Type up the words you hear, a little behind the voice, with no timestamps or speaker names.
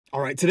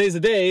Alright, today's the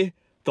day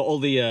that all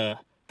the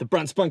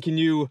brand spanking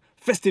new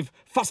festive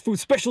fast food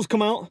specials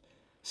come out.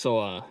 So,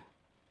 what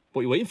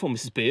are you waiting for,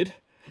 Mrs. Beard?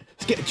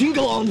 Let's get a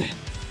jingle on!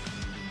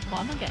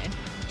 What am I getting?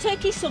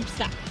 Turkey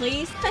sub-stack,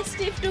 please.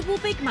 Festive double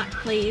Big Mac,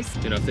 please.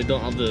 You know, if they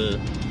don't have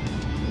the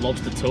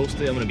lobster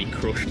toasty, I'm gonna be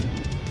crushed.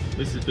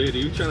 Mrs. Beard, are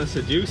you trying to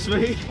seduce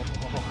me?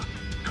 Oh,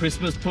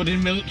 Christmas pudding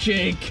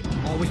milkshake.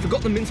 Oh, we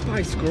forgot the mince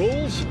pie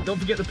scrolls. Don't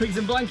forget the pigs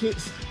in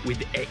blankets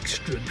with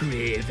extra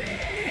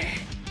gravy.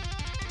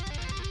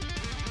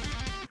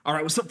 All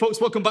right, what's up,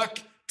 folks? Welcome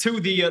back to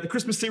the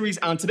Christmas series,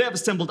 and today I've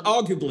assembled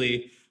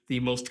arguably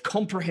the most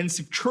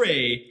comprehensive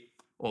tray,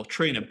 or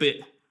tray and a bit,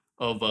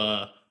 of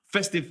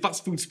festive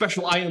fast food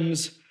special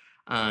items.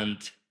 And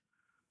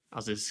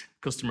as is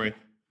customary,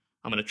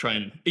 I'm going to try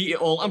and eat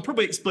it all and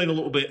probably explain a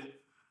little bit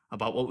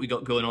about what we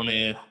got going on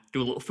here,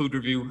 do a little food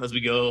review as we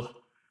go.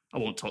 I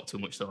won't talk too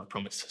much though, I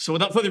promise. So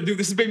without further ado,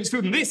 this is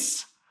BeardMeatsFood, and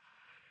this,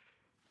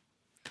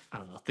 I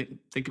don't know,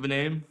 think of a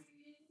name.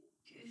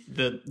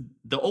 The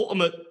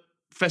ultimate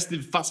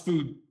festive fast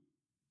food.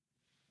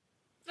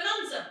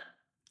 Bonanza!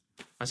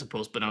 I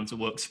suppose Bonanza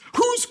works.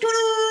 Who's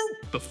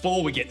gonna?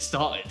 Before we get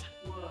started.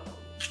 Whoa.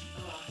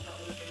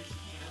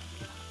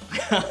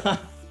 Oh,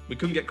 We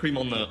couldn't get cream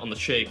on the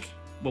shake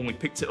when we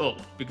picked it up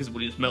because it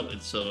would have just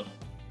melted, so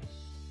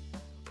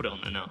put it on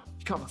there now.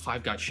 You can't have a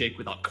Five Guys shake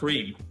without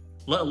cream,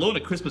 let alone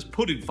a Christmas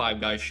pudding Five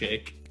Guys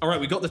shake. All right,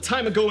 we got the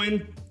timer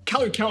going,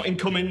 calorie counting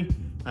coming,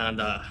 and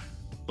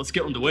let's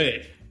get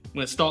underway. I'm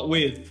gonna start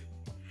with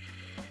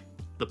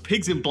the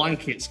pigs in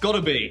blankets.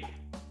 Gotta be.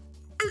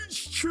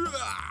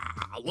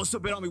 What's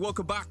up, Army?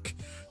 Welcome back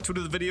to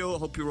another video.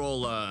 Hope you're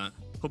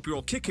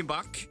all kicking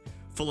back,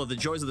 full of the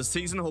joys of the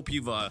season. Hope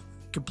you've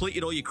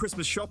completed all your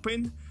Christmas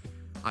shopping.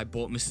 I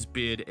bought Mrs.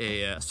 Beard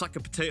a sack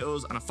of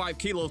potatoes and a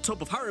 5-kilo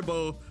tub of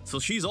Haribo, so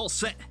she's all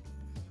set.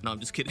 No, I'm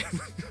just kidding.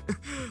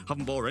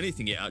 Haven't bought her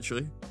anything yet,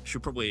 actually.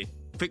 Should probably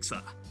fix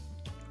that.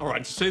 All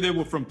right, to say they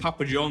were from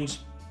Papa John's,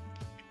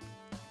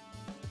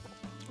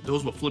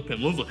 those were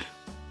flipping lovely.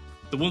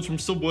 The ones from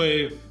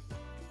Subway,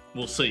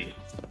 we'll see.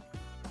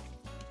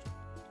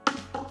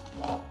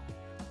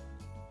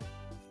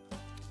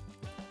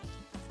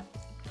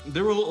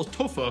 They were a little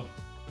tougher.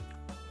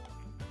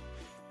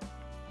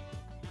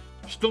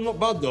 Still not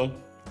bad though.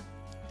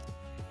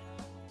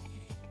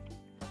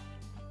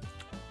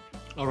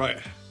 All right,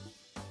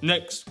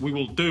 next we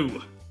will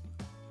do.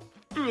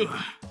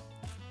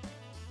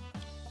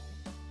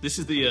 This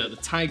is the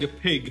Tiger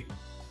Pig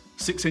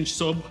 6-inch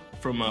sub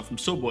from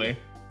Subway.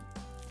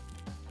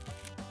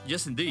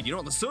 Yes, indeed. You know,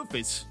 on the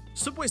surface,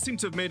 Subway seemed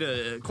to have made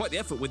quite the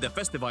effort with their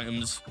festive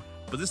items,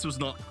 but this was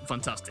not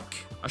fantastic.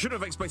 I shouldn't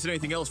have expected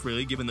anything else,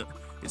 really, given that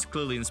it's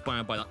clearly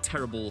inspired by that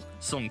terrible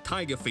song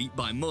Tiger Feet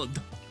by Mud.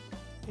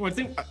 Well, I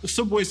think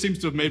Subway seems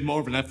to have made more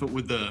of an effort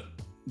with the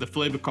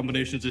flavor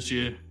combinations this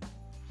year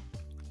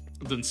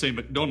than, say,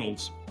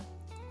 McDonald's.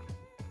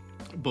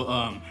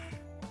 But,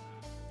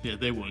 yeah,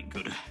 they weren't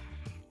good.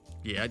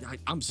 Yeah,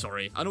 I'm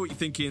sorry. I know what you're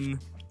thinking.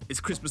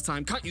 It's Christmas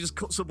time. Can't you just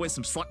cut Subway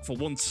some slack for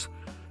once?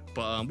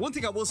 But one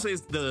thing I will say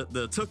is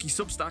the turkey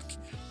substack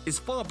is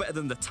far better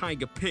than the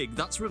Tiger Pig.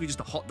 That's really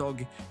just a hot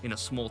dog in a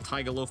small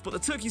tiger loaf, but the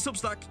turkey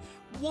substack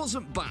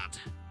wasn't bad.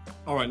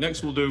 All right,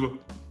 next we'll do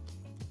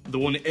the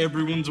one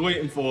everyone's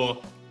waiting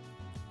for,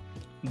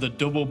 the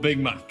double Big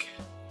Mac.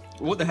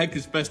 What the heck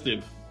is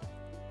festive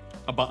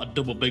about a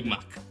double Big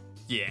Mac?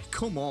 Yeah,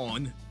 come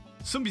on.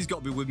 Somebody's got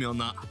to be with me on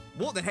that.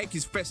 What the heck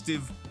is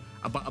festive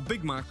about a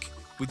Big Mac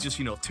with just,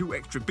 you know, 2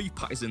 extra beef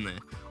patties in there?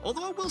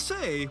 Although I will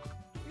say,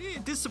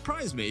 it did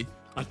surprise me.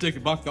 I take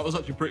it back, that was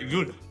actually pretty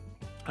good.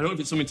 I don't know if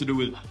it's something to do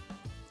with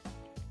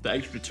the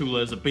extra 2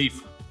 layers of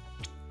beef,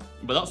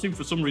 but that seemed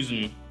for some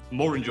reason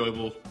more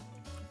enjoyable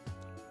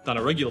than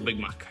a regular Big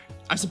Mac.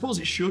 I suppose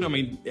it should. I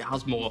mean, it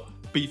has more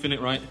beef in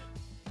it, right?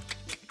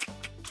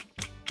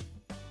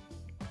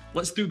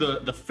 Let's do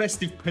the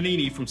festive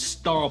panini from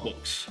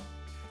Starbucks.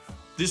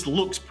 This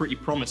looks pretty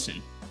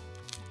promising.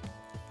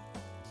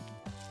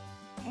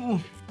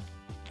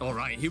 All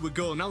right, here we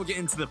go. Now we're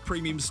getting into the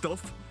premium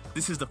stuff.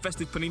 This is the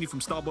festive panini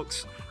from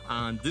Starbucks,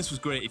 and this was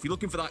great. If you're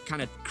looking for that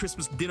kind of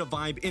Christmas dinner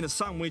vibe in a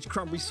sandwich,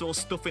 cranberry sauce,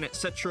 stuffing,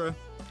 etc.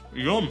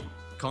 Yum.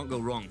 Can't go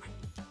wrong.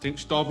 I think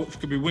Starbucks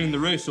could be winning the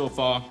race so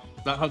far.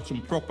 That had some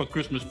proper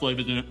Christmas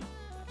flavors in it.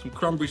 Some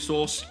cranberry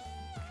sauce,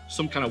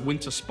 some kind of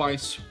winter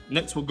spice.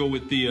 Next we'll go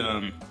with the,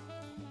 I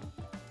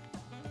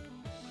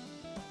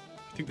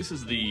think this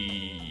is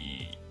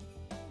the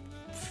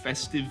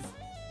festive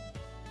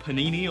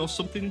panini or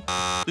something.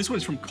 This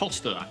one's from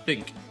Costa, I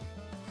think.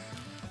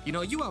 You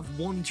know, you have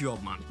one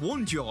job, man.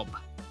 One job.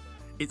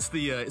 It's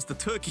the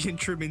turkey and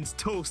trimmings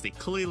toasty.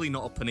 Clearly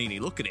not a panini.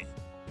 Look at it.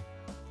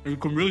 And you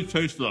can really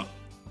taste the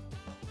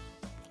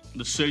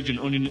sage and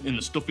onion in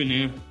the stuff in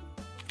here.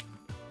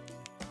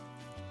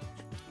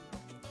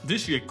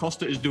 This year,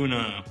 Costa is doing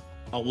a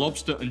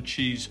lobster and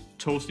cheese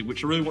toasty,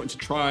 which I really wanted to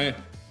try,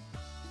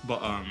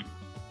 but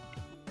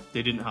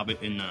they didn't have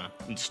it in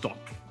stock,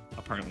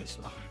 apparently.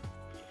 So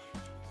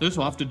this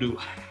will have to do.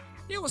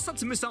 Yeah, well, sad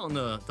to miss out on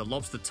the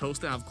lobster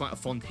toast. I have quite a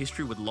fond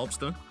history with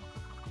lobster.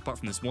 apart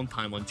from this one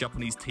time on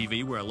Japanese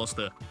TV where I lost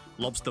a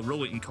lobster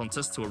roll eating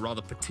contest to a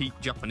rather petite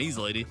Japanese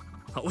lady.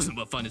 That wasn't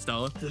my finest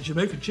hour. The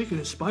Jamaican chicken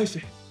is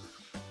spicy.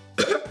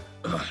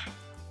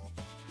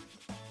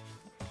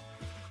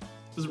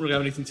 Doesn't really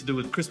have anything to do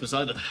with Christmas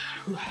either.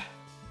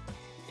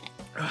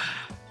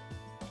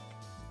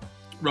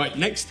 Right,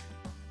 next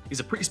is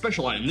a pretty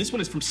special item. This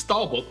one is from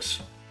Starbucks.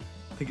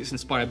 I think it's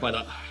inspired by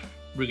that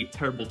really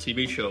terrible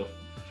TV show.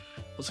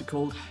 What's it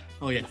called?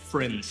 Oh yeah,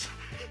 Friends.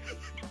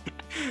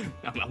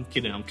 I'm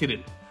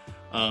kidding.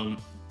 And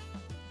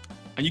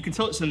you can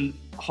tell it's an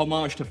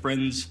homage to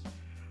Friends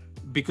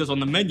because on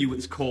the menu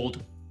it's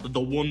called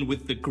the one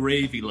with the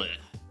gravy layer.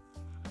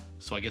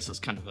 So I guess that's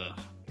kind of a,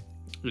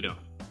 you know,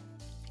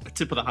 a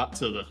tip of the hat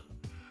to the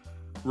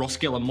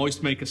Roskell and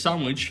Moist Maker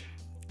sandwich.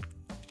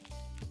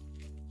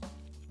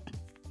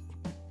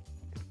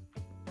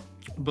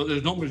 But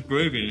there's not much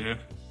gravy in here.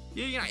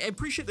 Yeah, I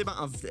appreciate the amount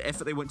of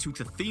effort they went to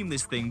theme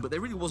this thing, but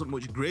there really wasn't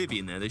much gravy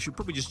in there. They should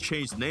probably just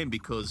change the name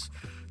because,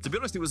 to be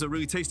honest, it was a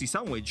really tasty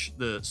sandwich.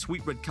 The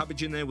sweet red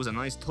cabbage in there was a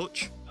nice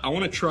touch. I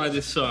want to try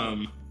this,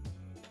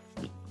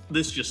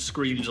 this just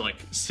screams like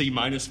C-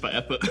 for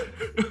effort.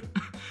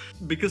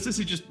 Because this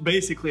is just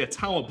basically a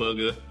tower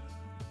burger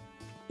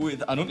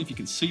with, I don't know if you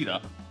can see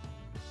that.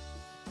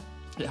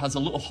 It has a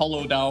little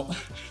hollowed out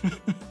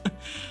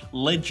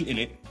ledge in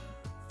it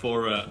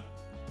for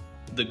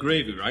the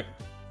gravy, right?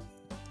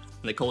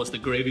 And they call this the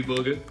gravy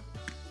burger.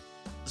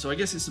 So I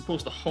guess it's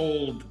supposed to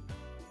hold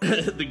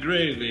the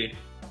gravy.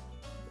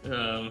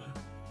 I'm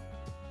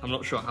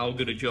not sure how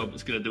good a job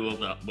it's gonna do of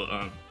that,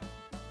 but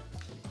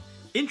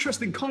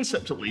interesting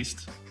concept at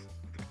least.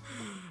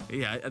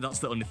 Yeah, that's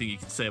the only thing you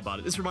can say about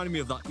it. This reminded me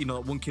of that, you know,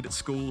 that one kid at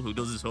school who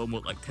does his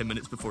homework like 10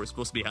 minutes before it's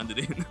supposed to be handed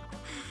in.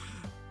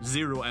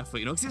 Zero effort,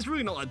 you know, because it's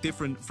really not that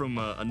different from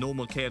a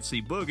normal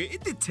KFC burger.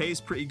 It did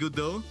taste pretty good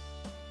though,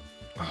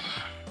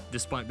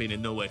 despite being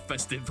in no way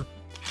festive.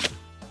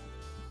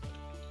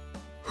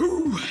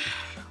 Whew.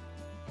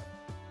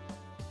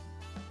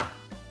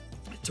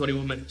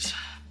 21 minutes.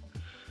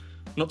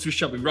 Not too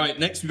shabby. Right,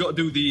 next we've got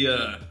to do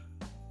the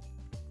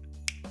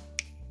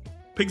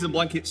pigs and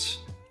blankets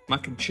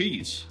mac and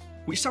cheese,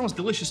 which sounds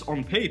delicious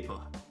on paper.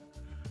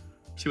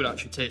 See what it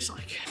actually tastes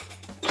like.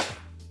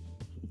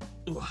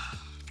 Ooh.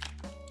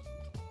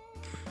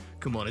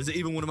 Come on, is it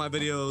even one of my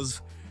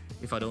videos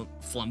if I don't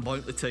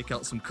flamboyantly take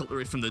out some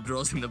cutlery from the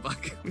drawers in the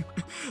back?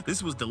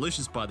 This was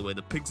delicious, by the way,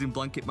 the pigs in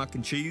blanket mac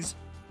and cheese.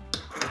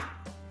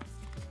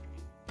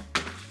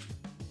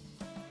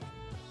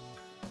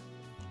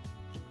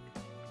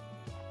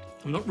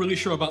 I'm not really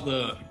sure about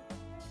the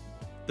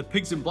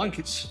pigs in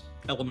blankets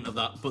element of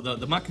that, but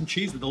the mac and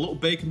cheese with the little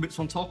bacon bits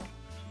on top,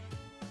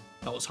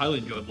 that was highly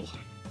enjoyable.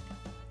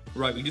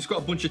 Right, we just got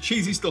a bunch of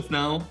cheesy stuff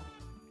now.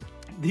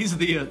 These are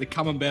the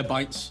camembert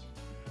bites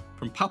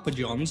from Papa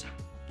John's.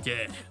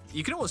 Yeah,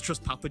 you can always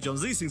trust Papa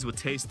John's. These things were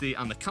tasty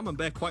and the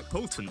camembert quite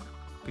potent,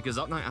 because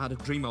that night I had a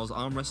dream I was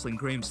arm wrestling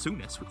Graham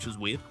Souness, which was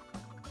weird.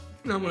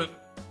 Now I'm gonna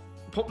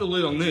pop the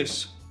lid on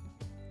this,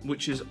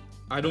 which is,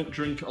 I don't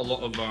drink a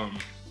lot of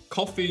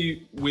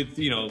coffee with,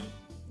 you know,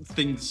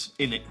 things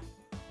in it.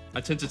 I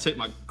tend to take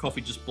my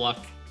coffee just black.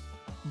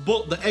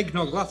 But the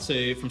eggnog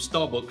latte from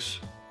Starbucks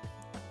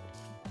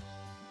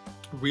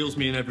reels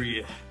me in every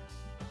year.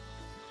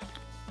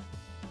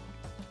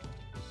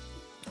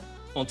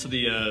 Onto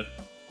the,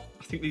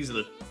 I think these are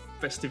the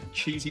festive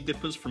cheesy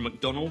dippers from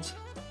McDonald's,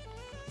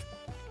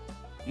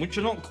 which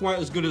are not quite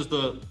as good as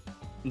the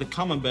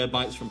camembert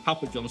bites from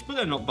Papa John's, but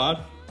they're not bad.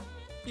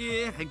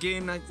 Yeah,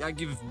 again, I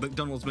give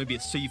McDonald's maybe a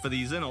C for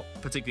these. They're not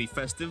particularly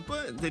festive,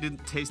 but they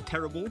didn't taste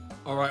terrible.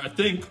 All right, I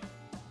think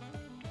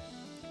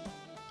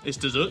it's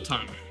dessert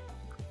time.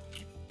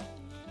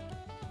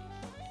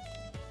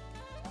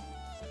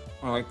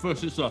 All right,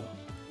 first it's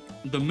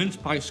the mince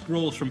pie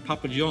scrolls from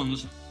Papa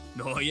John's.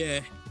 Oh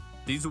yeah,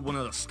 these are one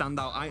of the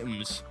standout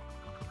items.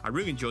 I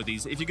really enjoyed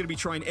these. If you're going to be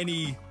trying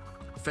any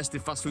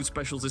festive fast food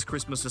specials this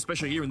Christmas,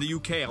 especially here in the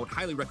UK, I would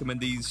highly recommend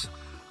these.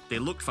 They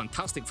look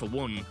fantastic for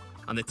one,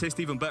 and they taste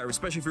even better,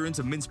 especially if you're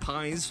into mince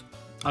pies.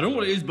 I don't know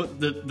what it is, but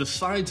the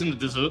sides and the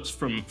desserts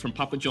from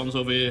Papa John's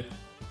over here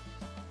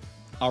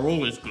are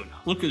always good.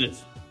 Look at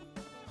this.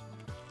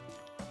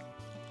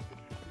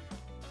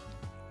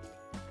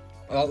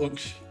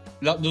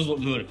 That does look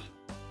good.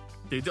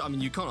 They do, I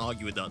mean, you can't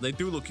argue with that. They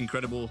do look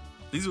incredible.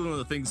 These are one of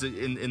the things that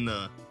in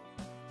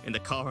the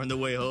car on the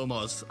way home,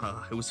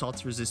 it was hard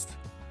to resist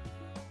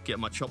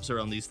getting my chops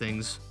around these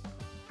things.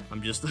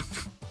 I'm just,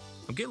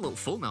 I'm getting a little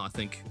full now, I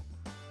think.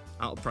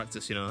 Out of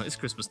practice, you know, it's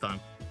Christmas time.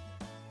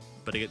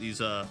 Better get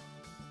these,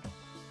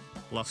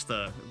 what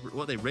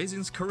are they,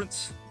 raisins,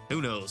 currants?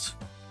 Who knows?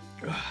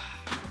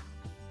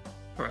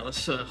 All right,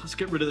 let's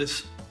get rid of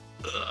this.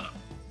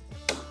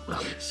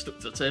 Stuck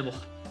to the table.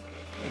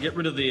 Get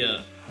rid of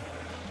the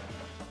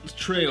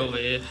tray over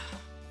here.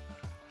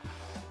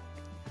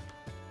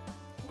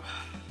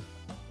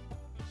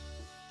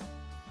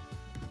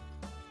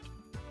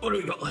 What do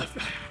we got left?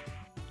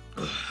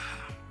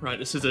 Right,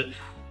 this is it.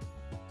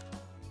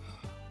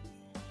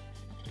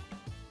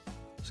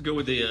 Let's go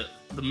with the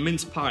the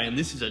mince pie, and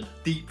this is a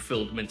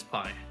deep-filled mince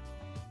pie.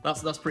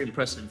 That's pretty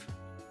impressive.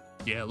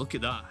 Yeah, look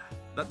at that.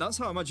 That's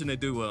how I imagine they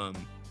do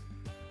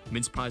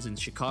mince pies in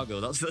Chicago.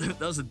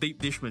 That's a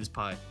deep dish mince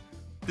pie.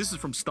 This is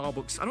from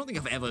Starbucks. I don't think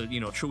I've ever, you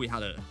know, truly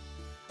had a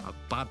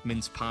bad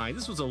mince pie.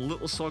 This was a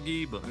little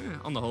soggy, but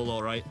on the whole,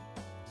 all right.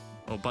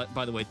 Oh,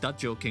 by the way, dad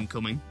joke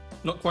incoming.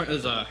 Not quite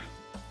as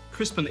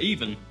crisp and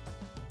even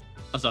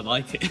as I'd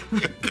like it.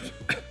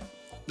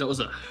 That was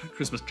a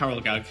Christmas Carol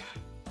gag.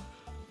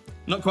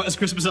 Not quite as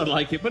crisp as I'd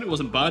like it, but it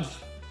wasn't bad.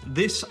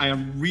 This I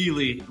am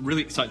really,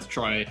 really excited to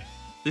try.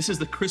 This is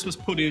the Christmas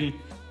pudding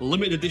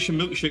limited edition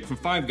milkshake from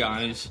Five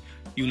Guys.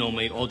 You know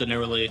me,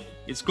 ordinarily,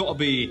 it's got to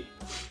be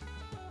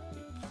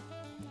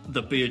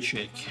the beard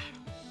shake.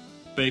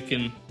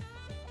 Bacon,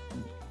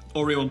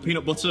 Oreo and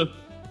peanut butter,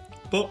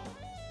 but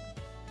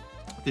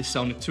this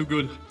sounded too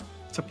good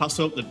to pass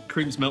up. The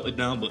cream's melted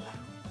now, but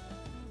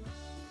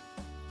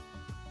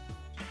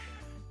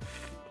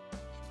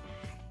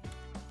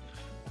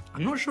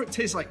I'm not sure it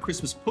tastes like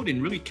Christmas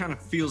pudding. Really kind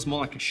of feels more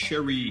like a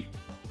sherry,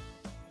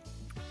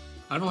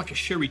 I don't know, like a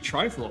sherry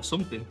trifle or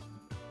something.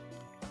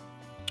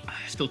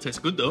 Still tastes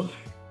good though.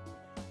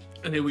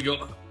 And here we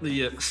got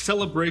the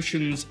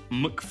Celebrations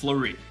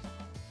McFlurry,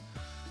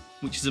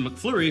 which is a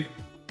McFlurry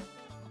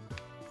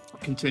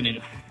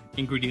containing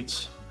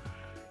ingredients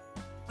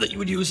that you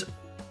would use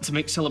to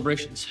make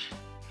celebrations,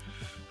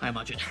 I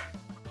imagine.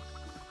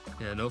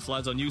 Yeah, no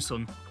flies on you,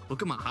 son.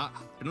 Look at my hat.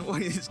 I don't know why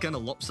it's kind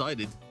of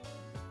lopsided.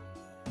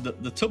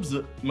 The tubs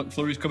that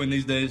McFlurries come in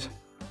these days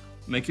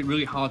make it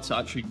really hard to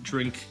actually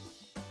drink,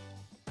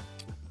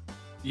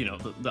 you know,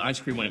 the ice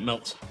cream when it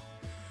melts.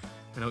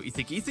 I know what you're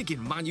thinking. You're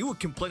thinking, man, you would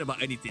complain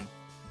about anything.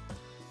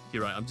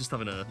 You're right, I'm just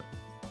having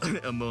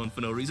a moan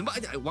for no reason.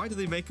 But why do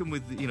they make them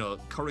with, you know,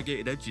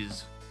 corrugated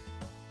edges?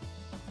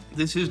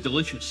 This is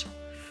delicious.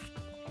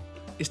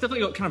 It's definitely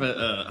got kind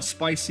of a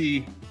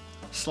spicy,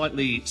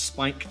 slightly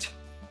spiked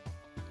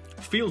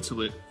feel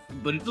to it,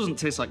 but it doesn't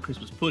taste like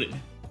Christmas pudding.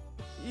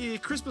 Yeah,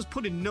 Christmas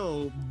pudding,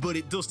 no, but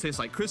it does taste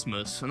like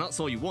Christmas, and that's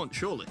all you want,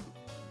 surely.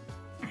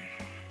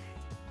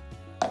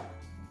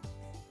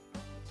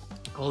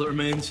 All that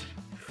remains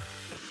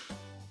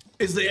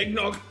is the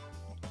eggnog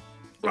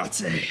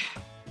latte.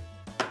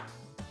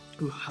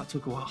 Ooh, that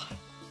took a while.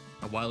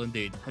 A while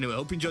indeed. Anyway, I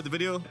hope you enjoyed the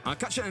video. I'll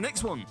catch you in the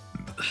next one.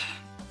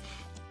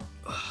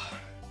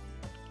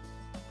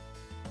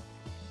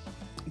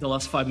 The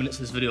last 5 minutes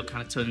of this video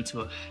kind of turned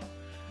into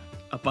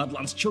a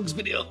Badlands Chugs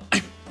video.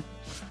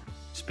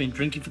 Just been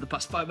drinking for the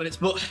past 5 minutes,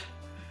 but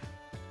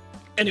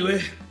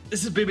anyway,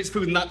 this is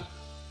BeardMeatsFood, and that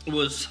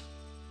was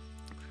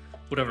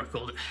whatever I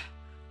called it.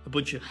 A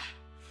bunch of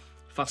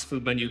fast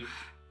food menu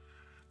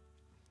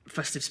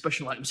festive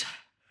special items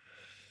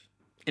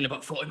in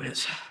about 40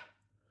 minutes.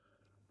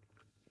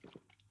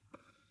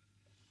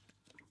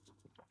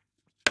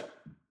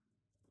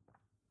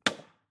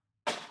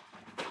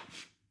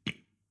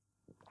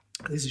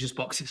 These are just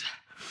boxes.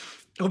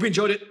 I hope you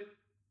enjoyed it,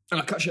 and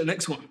I'll catch you at the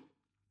next one.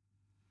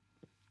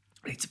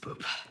 I need to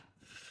poop.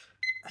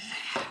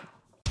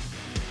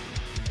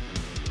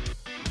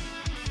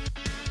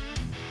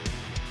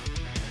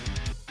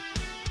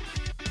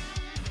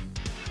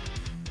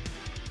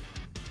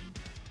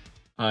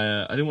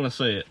 I didn't want to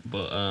say it,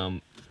 but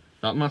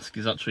that mask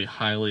is actually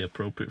highly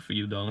appropriate for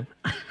you, darling.